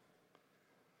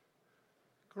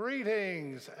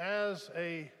Greetings. As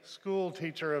a school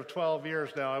teacher of 12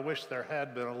 years now, I wish there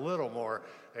had been a little more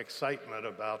excitement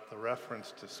about the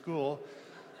reference to school,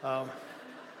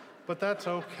 but that's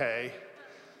okay,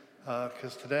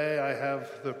 because today I have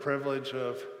the privilege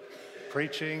of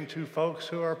preaching to folks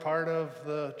who are part of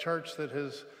the church that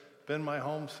has been my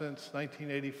home since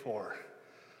 1984,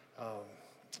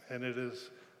 and it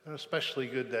is an especially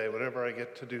good day whenever I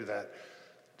get to do that.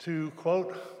 To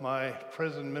quote my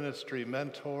prison ministry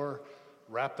mentor,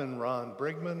 Rappin Ron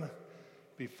Brigman,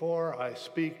 before I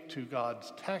speak to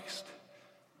God's text,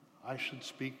 I should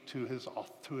speak to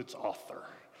its author.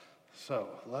 So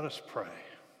let us pray.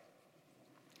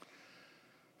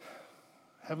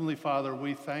 Heavenly Father,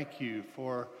 we thank you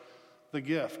for the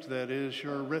gift that is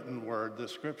your written word, the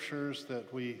scriptures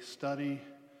that we study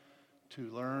to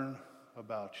learn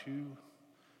about you,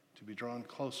 to be drawn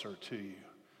closer to you.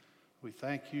 We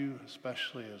thank you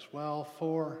especially as well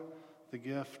for the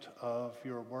gift of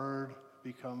your word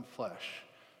become flesh,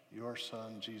 your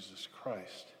Son, Jesus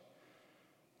Christ.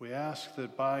 We ask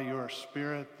that by your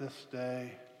Spirit this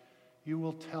day, you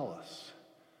will tell us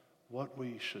what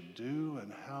we should do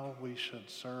and how we should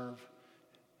serve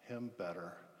him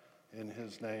better. In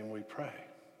his name we pray.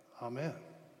 Amen.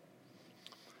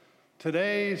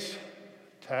 Today's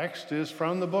text is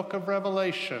from the book of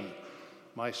Revelation.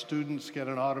 My students get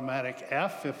an automatic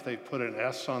F if they put an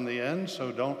S on the end,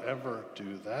 so don't ever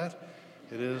do that.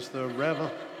 It is the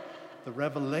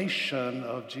revelation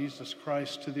of Jesus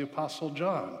Christ to the Apostle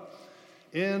John.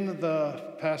 In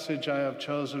the passage I have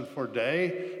chosen for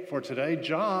today,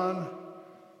 John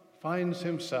finds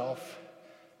himself,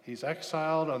 he's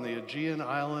exiled on the Aegean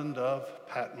island of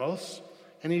Patmos,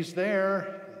 and he's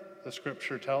there, the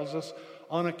scripture tells us,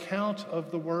 on account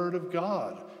of the word of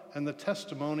God and the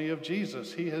testimony of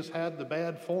Jesus. He has had the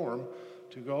bad form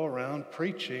to go around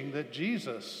preaching that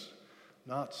Jesus,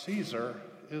 not Caesar,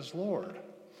 is Lord.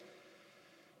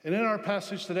 And in our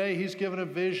passage today, he's given a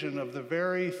vision of the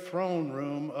very throne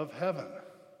room of heaven.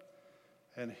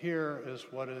 And here is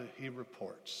what he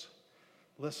reports.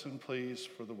 Listen, please,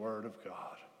 for the word of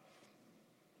God.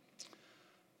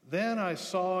 Then I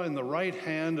saw in the right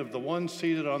hand of the one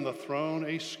seated on the throne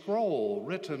a scroll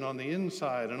written on the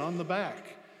inside and on the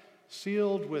back,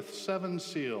 sealed with 7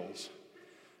 seals.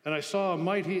 And I saw a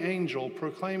mighty angel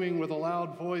proclaiming with a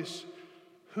loud voice,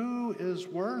 "Who is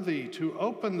worthy to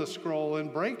open the scroll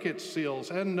and break its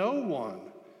seals?" And no one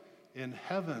in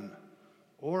heaven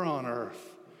or on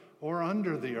earth or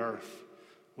under the earth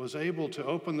was able to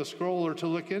open the scroll or to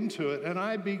look into it. And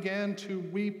I began to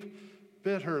weep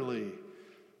bitterly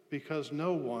because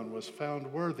no one was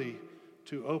found worthy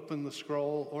to open the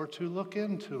scroll or to look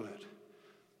into it.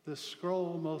 This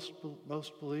scroll,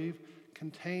 most believe,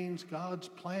 contains God's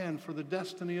plan for the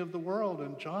destiny of the world,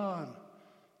 and John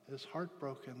is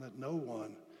heartbroken that no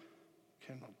one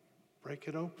can break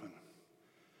it open.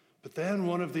 But then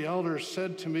one of the elders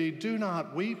said to me, "Do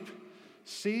not weep.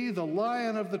 See, the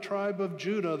Lion of the tribe of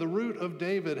Judah, the Root of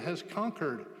David, has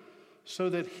conquered, so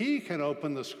that he can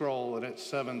open the scroll and its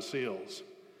 7 seals."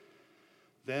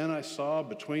 Then I saw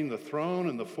between the throne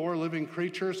and the 4 living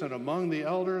creatures and among the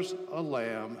elders a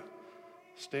lamb,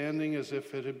 standing as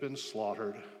if it had been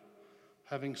slaughtered,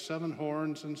 having 7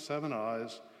 horns and 7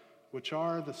 eyes, which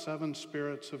are the 7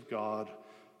 spirits of God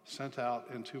sent out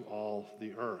into all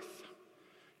the earth.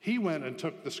 He went and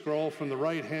took the scroll from the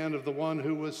right hand of the one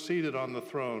who was seated on the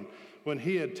throne. When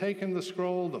he had taken the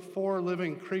scroll, the 4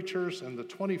 living creatures and the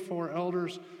 24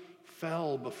 elders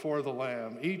fell before the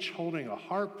Lamb, each holding a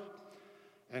harp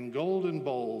and golden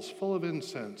bowls full of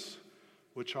incense,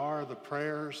 which are the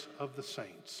prayers of the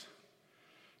saints.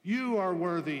 "You are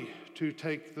worthy to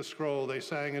take the scroll," they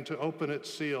sang, "and to open its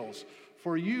seals.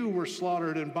 For you were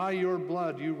slaughtered, and by your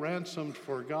blood you ransomed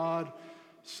for God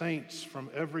saints from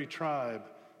every tribe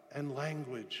and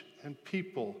language and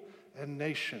people and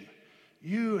nation.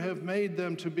 You have made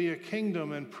them to be a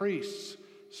kingdom and priests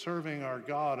serving our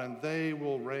God, and they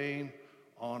will reign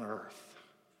on earth."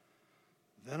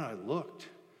 Then I looked,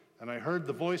 and I heard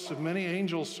the voice of many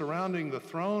angels surrounding the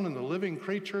throne and the living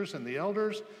creatures and the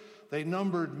elders. They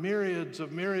numbered myriads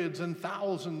and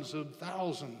thousands of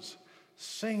thousands,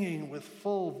 singing with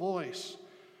full voice,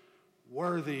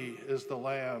 "Worthy is the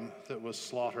Lamb that was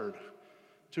slaughtered,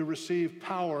 to receive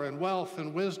power and wealth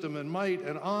and wisdom and might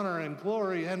and honor and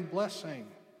glory and blessing."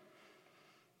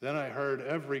 Then I heard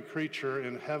every creature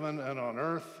in heaven and on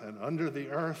earth and under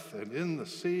the earth and in the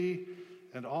sea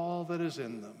and all that is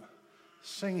in them,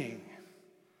 singing,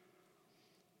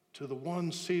 "To the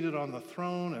one seated on the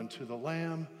throne and to the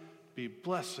Lamb be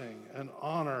blessing and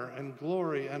honor and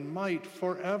glory and might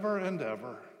forever and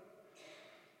ever."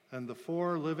 And the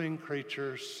four living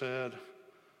creatures said,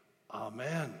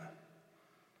 Amen.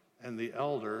 And the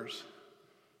elders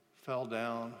fell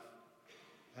down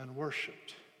and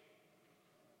worshiped.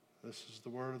 This is the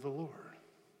word of the Lord.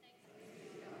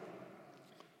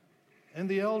 And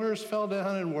the elders fell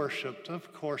down and worshiped.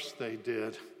 Of course they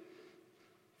did.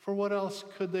 For what else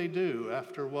could they do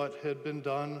after what had been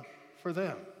done for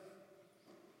them?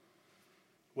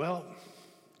 Well,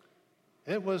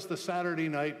 it was the Saturday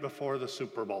night before the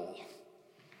Super Bowl.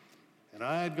 And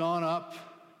I had gone up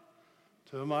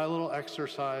to my little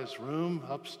exercise room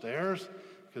upstairs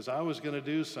because I was going to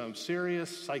do some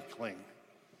serious cycling.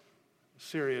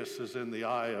 Serious is in the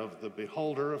eye of the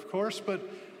beholder, of course, but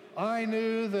I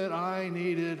knew that I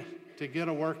needed to get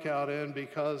a workout in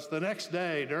because the next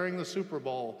day during the Super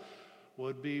Bowl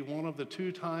would be one of the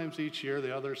 2 times each year,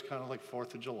 the other's kind of like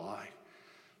 4th of July,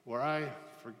 where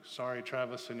sorry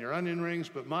Travis and your onion rings,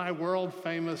 but my world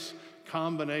famous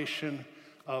combination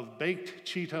of baked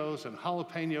Cheetos and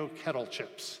jalapeno kettle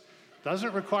chips.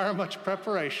 Doesn't require much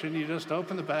preparation. You just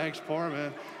open the bags, pour them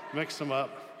in, mix them up.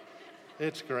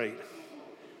 It's great.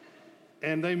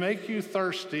 And they make you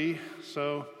thirsty,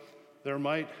 so there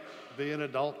might be an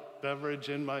adult beverage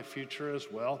in my future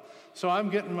as well. So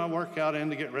I'm getting my workout in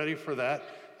to get ready for that.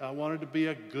 I wanted to be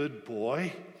a good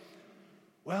boy.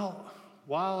 Well,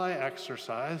 while I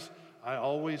exercise, I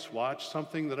always watch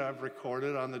something that I've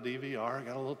recorded on the DVR. I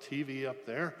got a little TV up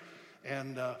there,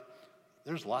 and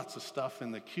there's lots of stuff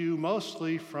in the queue,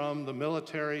 mostly from the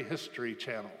Military History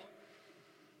Channel.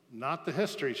 Not the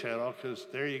History Channel, because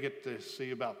there you get to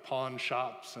see about pawn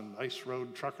shops and ice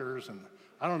road truckers, and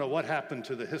I don't know what happened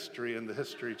to the history in the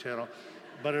History Channel,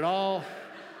 but it all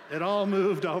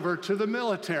moved over to the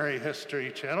Military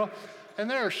History Channel. And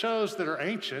there are shows that are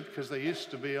ancient, because they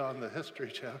used to be on the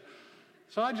History Channel.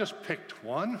 So I just picked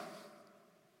one.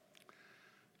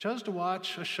 Chose to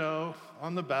watch a show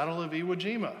on the Battle of Iwo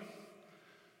Jima,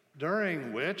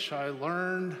 during which I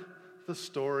learned the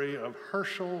story of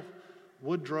Herschel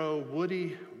Woodrow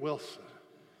Woody Wilson,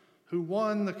 who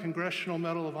won the Congressional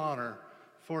Medal of Honor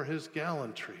for his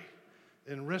gallantry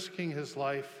in risking his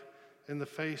life in the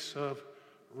face of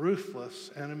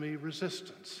ruthless enemy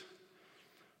resistance.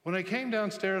 When I came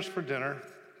downstairs for dinner,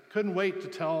 couldn't wait to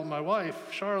tell my wife,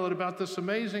 Charlotte, about this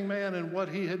amazing man and what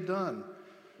he had done.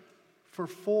 For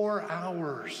 4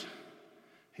 hours,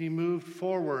 he moved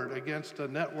forward against a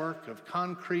network of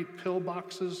concrete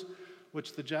pillboxes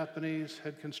which the Japanese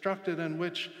had constructed and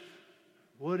which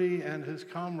Woody and his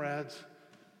comrades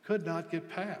could not get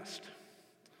past.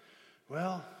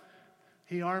 Well,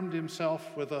 he armed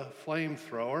himself with a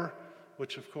flamethrower,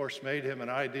 which of course made him an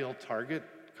ideal target.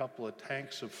 A couple of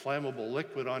tanks of flammable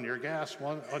liquid on your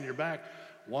on your back,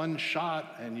 one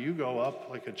shot and you go up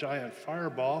like a giant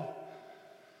fireball.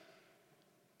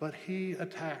 But he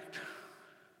attacked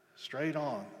straight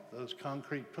on those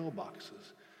concrete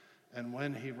pillboxes. And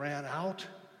when he ran out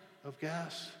of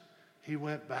gas, he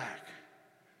went back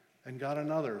and got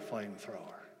another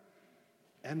flamethrower,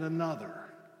 and another,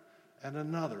 and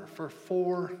another for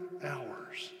 4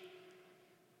 hours.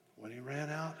 When he ran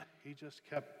out, he just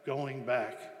kept going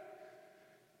back.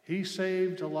 He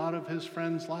saved a lot of his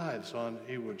friends' lives on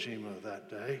Iwo Jima that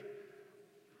day,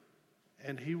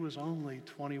 and he was only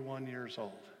 21 years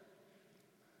old.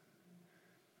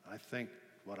 I think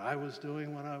what I was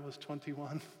doing when I was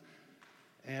 21,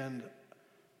 and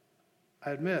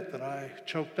I admit that I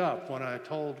choked up when I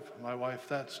told my wife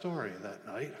that story that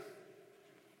night.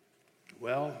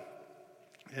 Well,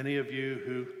 any of you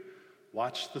who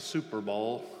watched the Super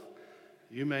Bowl,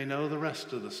 you may know the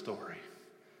rest of the story.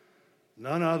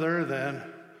 None other than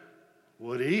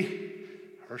Woody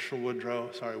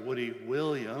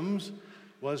Williams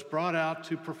was brought out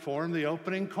to perform the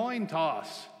opening coin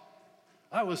toss.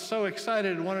 I was so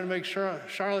excited and wanted to make sure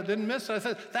Charlotte didn't miss it. I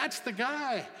said, that's the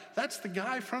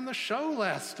guy from the show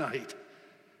last night.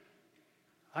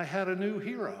 I had a new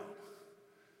hero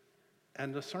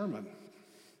and a sermon.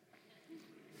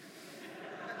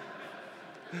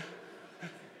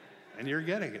 And you're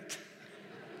getting it.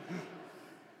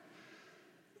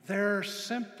 There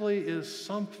simply is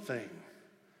something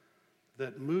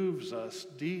that moves us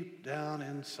deep down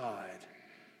inside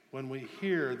when we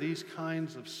hear these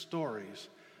kinds of stories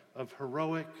of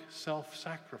heroic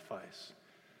self-sacrifice.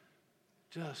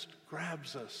 Just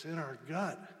grabs us in our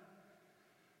gut.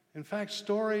 In fact,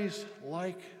 stories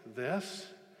like this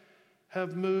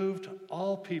have moved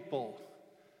all people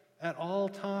at all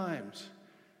times,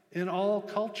 in all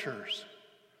cultures.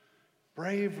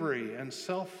 Bravery and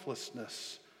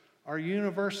selflessness are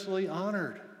universally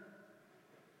honored.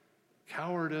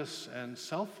 Cowardice and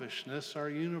selfishness are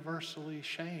universally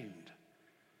shamed.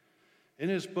 In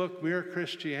his book, Mere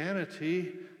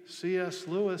Christianity, C.S.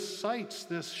 Lewis cites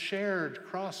this shared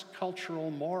cross-cultural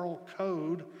moral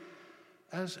code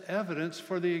as evidence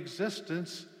for the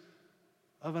existence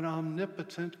of an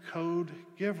omnipotent code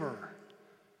giver,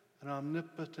 an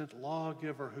omnipotent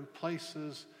lawgiver who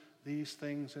places these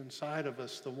things inside of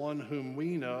us, the one whom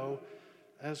we know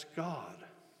as God.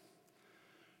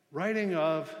 Writing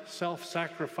of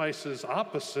self-sacrifice's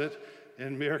opposite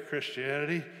in Mere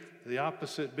Christianity, the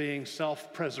opposite being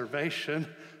self-preservation,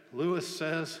 Lewis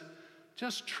says,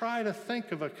 just try to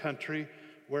think of a country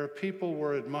where people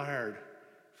were admired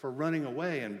for running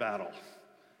away in battle.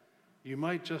 You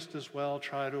might just as well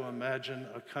try to imagine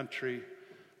a country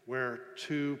where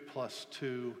 2 +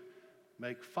 2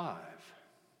 make 5.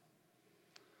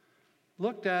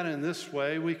 Looked at in this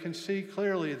way, we can see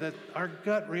clearly that our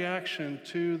gut reaction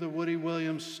to the Woody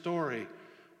Williams story,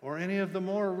 or any of the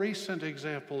more recent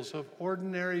examples of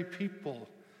ordinary people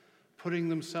putting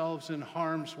themselves in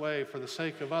harm's way for the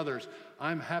sake of others,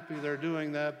 I'm happy they're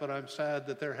doing that, but I'm sad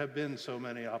that there have been so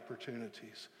many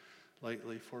opportunities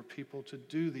lately for people to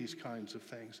do these kinds of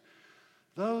things.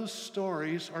 Those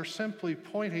stories are simply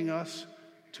pointing us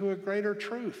to a greater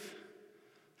truth,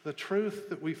 the truth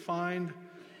that we find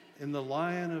in the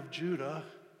Lion of Judah,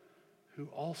 who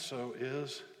also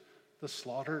is the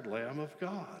slaughtered Lamb of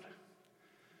God.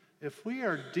 If we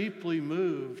are deeply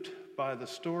moved by the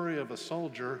story of a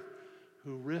soldier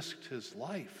who risked his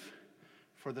life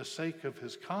for the sake of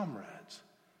his comrades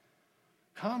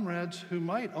who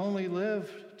might only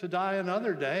live to die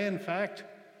another day. In fact,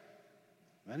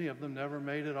 many of them never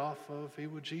made it off of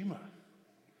Iwo Jima.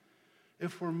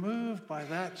 If we're moved by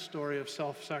that story of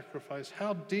self-sacrifice,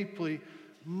 how deeply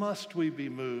must we be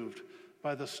moved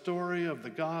by the story of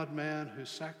the God-man who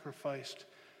sacrificed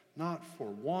not for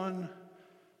one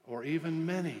or even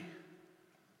many,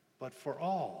 but for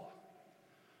all,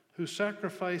 who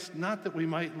sacrificed not that we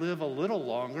might live a little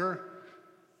longer,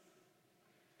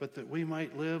 but that we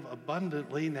might live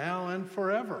abundantly now and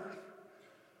forever.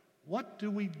 What do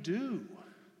we do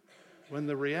when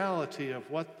the reality of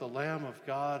what the Lamb of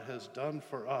God has done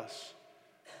for us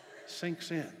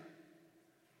sinks in?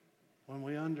 When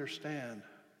we understand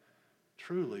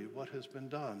truly what has been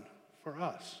done for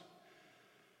us?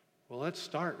 Well, let's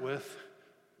start with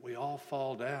we all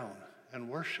fall down and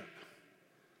worship.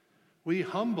 We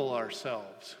humble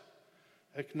ourselves,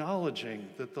 acknowledging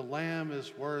that the Lamb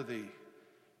is worthy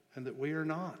and that we are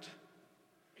not.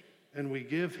 And we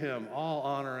give him all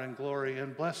honor and glory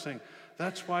and blessing.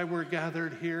 That's why we're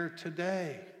gathered here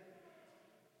today.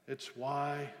 It's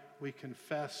why we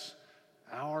confess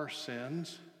our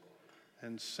sins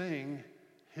and sing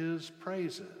his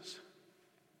praises.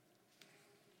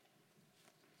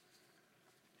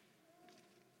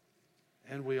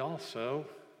 And we also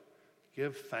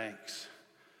give thanks.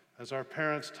 As our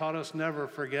parents taught us, never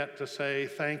forget to say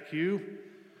thank you.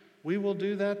 We will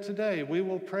do that today. We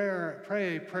will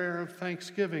pray a prayer of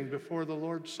thanksgiving before the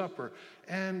Lord's Supper.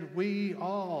 And we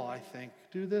all, I think,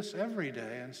 do this every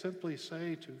day and simply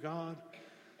say to God,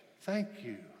 thank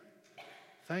you.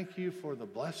 Thank you for the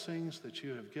blessings that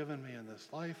you have given me in this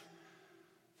life.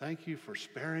 Thank you for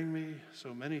sparing me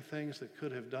so many things that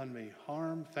could have done me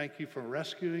harm. Thank you for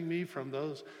rescuing me from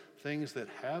those things that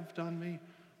have done me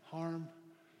harm.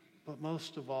 But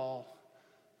most of all,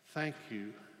 thank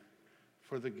you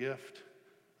for the gift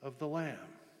of the Lamb.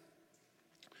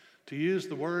 To use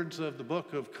the words of the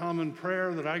Book of Common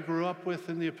Prayer that I grew up with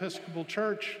in the Episcopal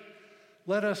Church,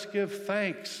 let us give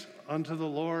thanks unto the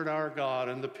Lord our God.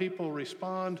 And the people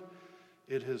respond,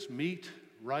 it is meet,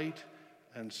 right,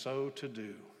 and so to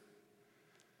do.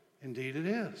 Indeed it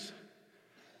is.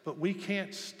 But we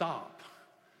can't stop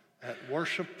at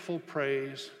worshipful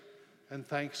praise and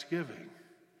thanksgiving.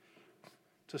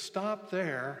 To stop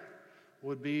there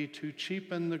would be to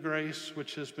cheapen the grace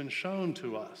which has been shown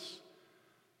to us.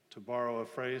 To borrow a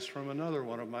phrase from another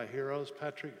one of my heroes,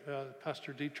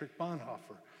 Pastor Dietrich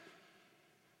Bonhoeffer.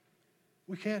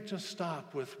 We can't just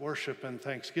stop with worship and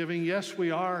thanksgiving. Yes, we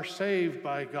are saved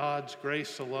by God's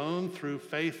grace alone, through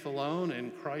faith alone, in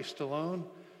Christ alone,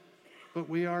 but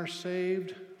we are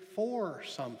saved for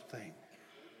something.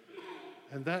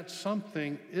 And that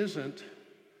something isn't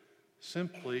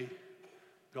simply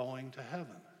going to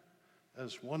heaven,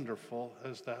 as wonderful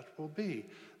as that will be.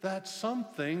 That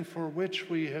something for which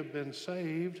we have been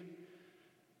saved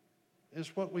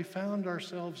is what we found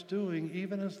ourselves doing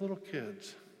even as little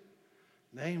kids,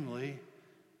 namely,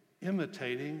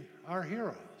 imitating our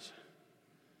heroes.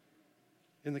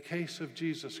 In the case of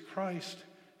Jesus Christ,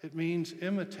 it means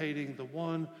imitating the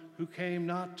one who came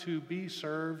not to be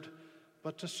served,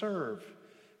 but to serve.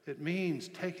 It means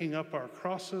taking up our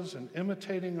crosses and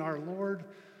imitating our Lord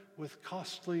with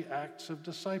costly acts of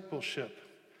discipleship.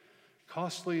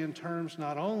 Costly in terms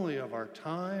not only of our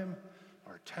time,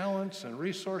 our talents and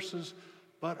resources,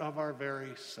 but of our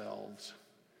very selves.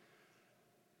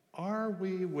 Are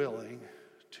we willing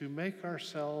to make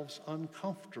ourselves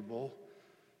uncomfortable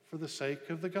for the sake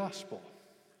of the gospel?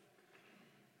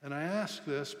 And I ask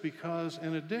this because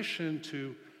in addition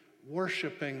to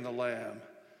worshiping the Lamb,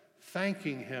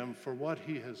 thanking him for what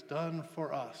he has done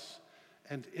for us,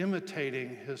 and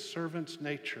imitating his servant's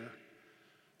nature,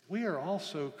 we are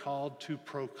also called to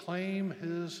proclaim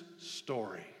his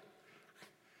story.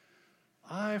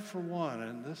 I, for one,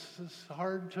 and this is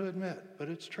hard to admit, but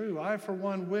it's true, I, for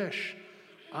one, wish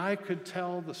I could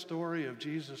tell the story of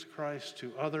Jesus Christ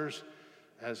to others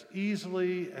as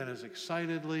easily and as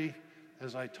excitedly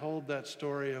as I told that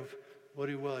story of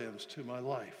Woody Williams to my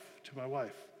wife.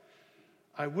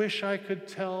 I wish I could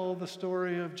tell the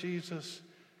story of Jesus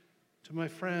to my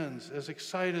friends as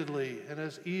excitedly and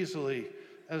as easily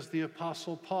as the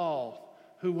Apostle Paul,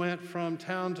 who went from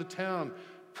town to town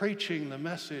preaching the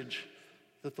message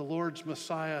that the Lord's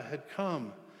Messiah had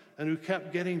come and who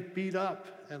kept getting beat up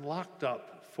and locked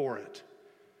up for it.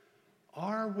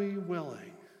 Are we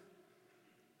willing,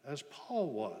 as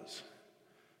Paul was,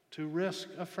 to risk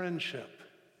a friendship,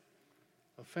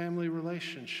 a family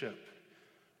relationship,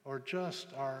 or just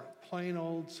our plain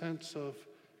old sense of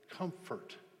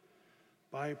comfort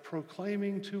by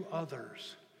proclaiming to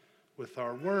others with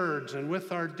our words and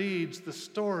with our deeds the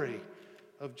story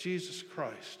of Jesus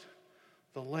Christ,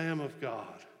 the Lamb of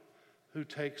God, who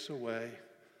takes away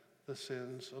the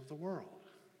sins of the world?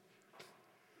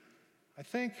 I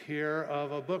think here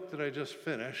of a book that I just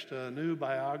finished, a new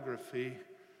biography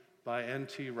by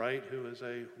N.T. Wright, who is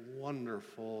a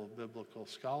wonderful biblical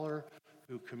scholar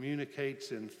who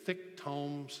communicates in thick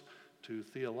tomes to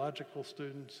theological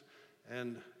students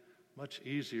and much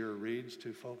easier reads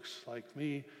to folks like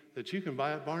me that you can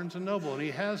buy at Barnes & Noble. And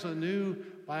he has a new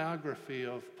biography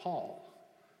of Paul.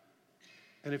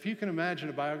 And if you can imagine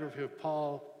a biography of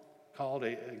Paul call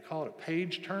it a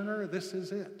page turner, this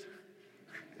is it.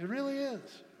 It really is.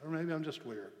 Or maybe I'm just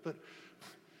weird. But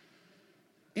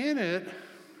in it,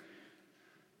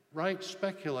 Wright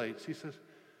speculates. He says,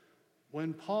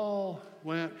 when Paul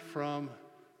went from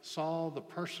Saul, the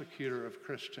persecutor of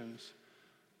Christians,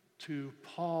 to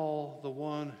Paul, the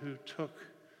one who took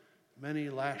many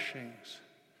lashings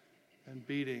and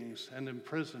beatings and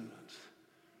imprisonments,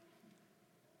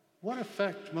 what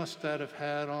effect must that have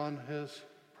had on his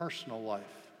personal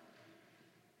life?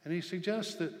 And he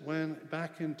suggests that when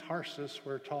back in Tarsus,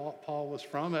 where Paul was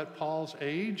from, at Paul's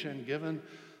age and given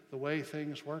the way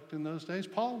things worked in those days,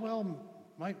 Paul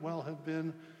might well have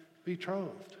been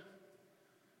betrothed.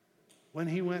 When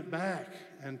he went back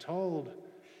and told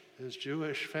his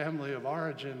Jewish family of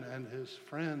origin and his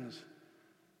friends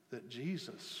that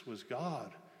Jesus was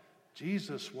God,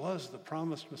 Jesus was the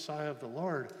promised Messiah of the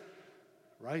Lord,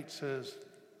 Wright says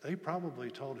they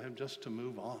probably told him just to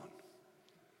move on.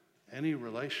 Any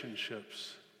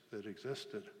relationships that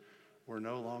existed were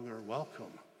no longer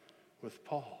welcome with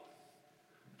Paul.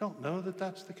 I don't know that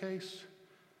that's the case,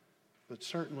 but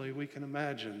certainly we can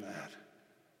imagine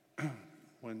that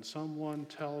when someone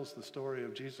tells the story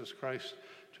of Jesus Christ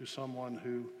to someone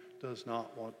who does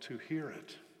not want to hear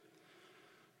it.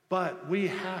 But we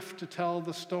have to tell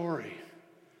the story.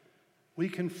 We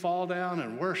can fall down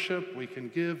and worship, we can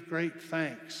give great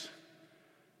thanks,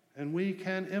 and we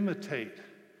can imitate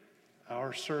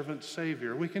our servant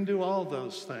Savior. We can do all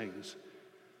those things.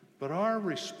 But our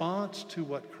response to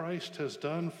what Christ has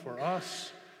done for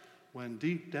us, when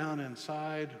deep down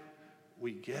inside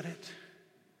we get it,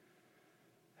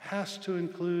 has to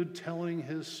include telling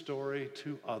his story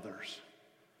to others.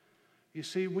 You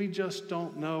see, we just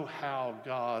don't know how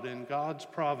God, in God's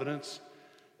providence,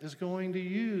 is going to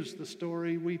use the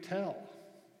story we tell.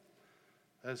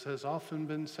 As has often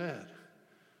been said,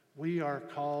 we are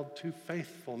called to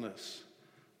faithfulness,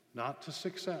 not to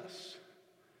success.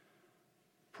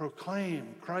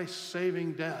 Proclaim Christ's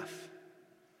saving death,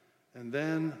 and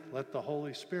then let the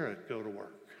Holy Spirit go to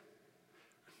work.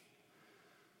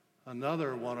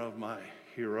 Another one of my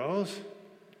heroes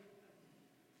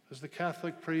is the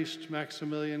Catholic priest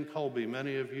Maximilian Kolbe.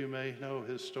 Many of you may know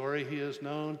his story. He is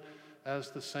known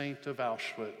as the Saint of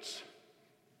Auschwitz.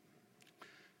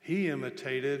 He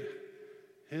imitated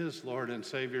his Lord and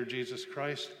Savior Jesus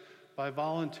Christ by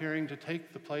volunteering to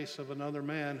take the place of another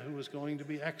man who was going to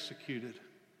be executed.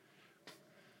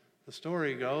 The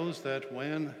story goes that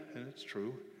when, and it's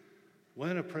true,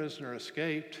 when a prisoner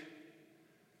escaped,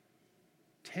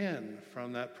 10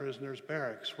 from that prisoner's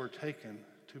barracks were taken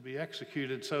to be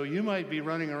executed. So you might be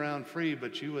running around free,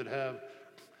 but you would have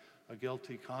a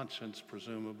guilty conscience,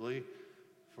 presumably,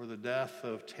 for the death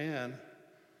of 10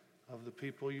 of the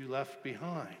people you left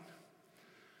behind.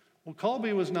 Well,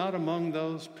 Kolbe was not among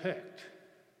those picked.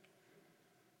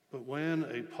 But when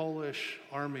a Polish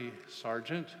army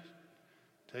sergeant,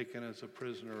 taken as a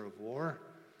prisoner of war,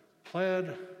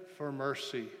 pled for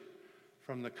mercy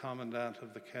from the commandant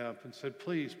of the camp and said,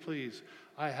 please, please,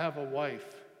 I have a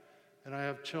wife and I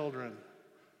have children.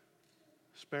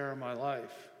 Spare my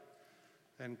life.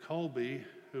 And Kolbe,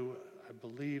 who I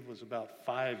believe was about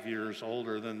 5 years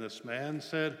older than this man,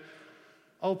 said,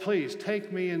 oh, please,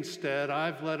 take me instead.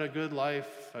 I've led a good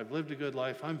life. I've lived a good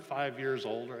life. I'm 5 years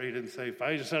older. He didn't say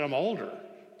 5, he just said I'm older.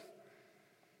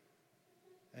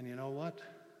 And you know what?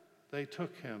 They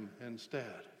took him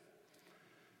instead.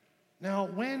 Now,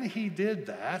 when he did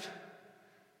that,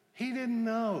 he didn't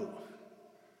know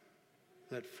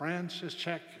that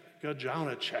Franciszek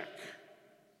Gajanacek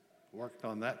worked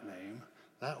on that name.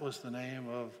 That was the name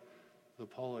of the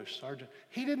Polish sergeant.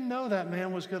 He didn't know that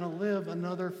man was going to live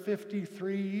another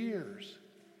 53 years.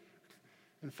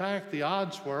 In fact, the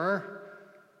odds were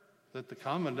that the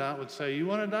commandant would say, you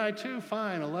want to die too?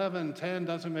 Fine, 11, 10,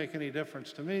 doesn't make any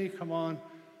difference to me. Come on,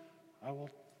 I will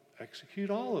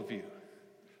execute all of you.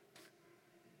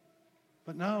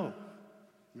 But no,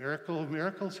 miracle of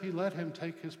miracles, he let him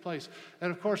take his place.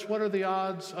 And of course, what are the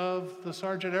odds of the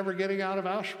sergeant ever getting out of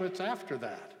Auschwitz after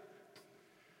that?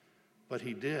 But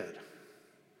he did.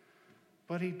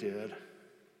 But he did.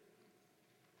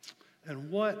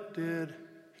 And what did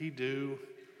he do,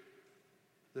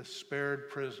 this spared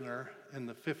prisoner, in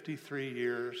the 53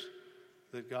 years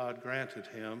that God granted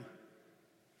him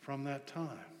from that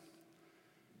time?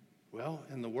 Well,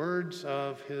 in the words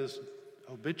of his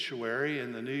obituary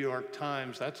in the New York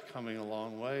Times, that's coming a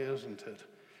long way, isn't it?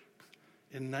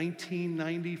 In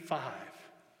 1995,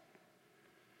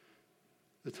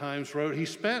 the Times wrote, he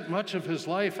spent much of his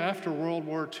life after World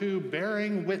War II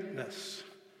bearing witness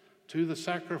to the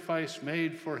sacrifice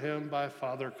made for him by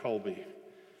Father Kolbe.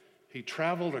 He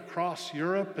traveled across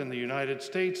Europe and the United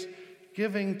States,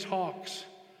 giving talks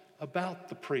about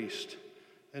the priest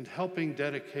and helping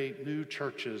dedicate new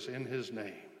churches in his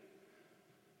name.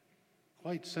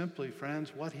 Quite simply,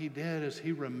 friends, what he did is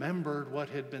he remembered what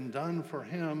had been done for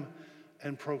him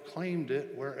and proclaimed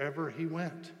it wherever he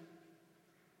went.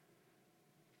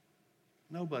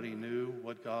 Nobody knew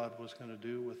what God was going to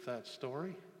do with that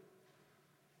story,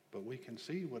 but we can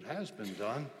see what has been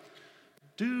done.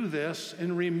 Do this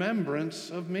in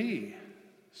remembrance of me,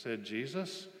 said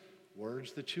Jesus,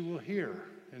 words that you will hear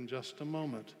in just a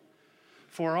moment.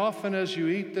 For often as you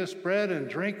eat this bread and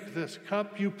drink this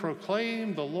cup, you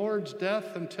proclaim the Lord's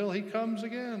death until he comes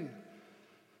again.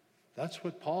 That's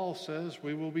what Paul says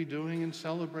we will be doing in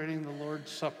celebrating the Lord's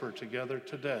Supper together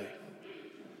today.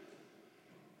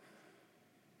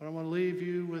 But I want to leave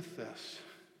you with this.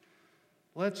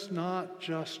 Let's not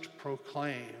just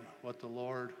proclaim what the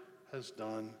Lord has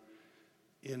done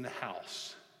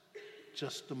in-house,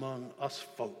 just among us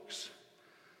folks.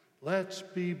 Let's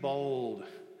be bold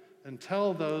and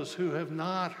tell those who have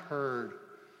not heard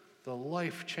the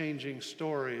life-changing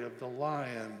story of the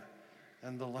Lion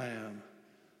and the Lamb.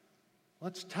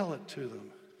 Let's tell it to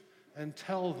them and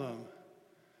tell them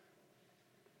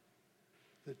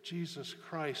that Jesus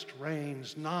Christ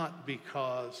reigns not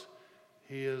because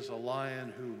he is a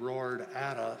lion who roared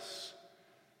at us,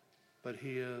 but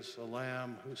he is a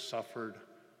lamb who suffered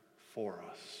for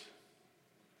us.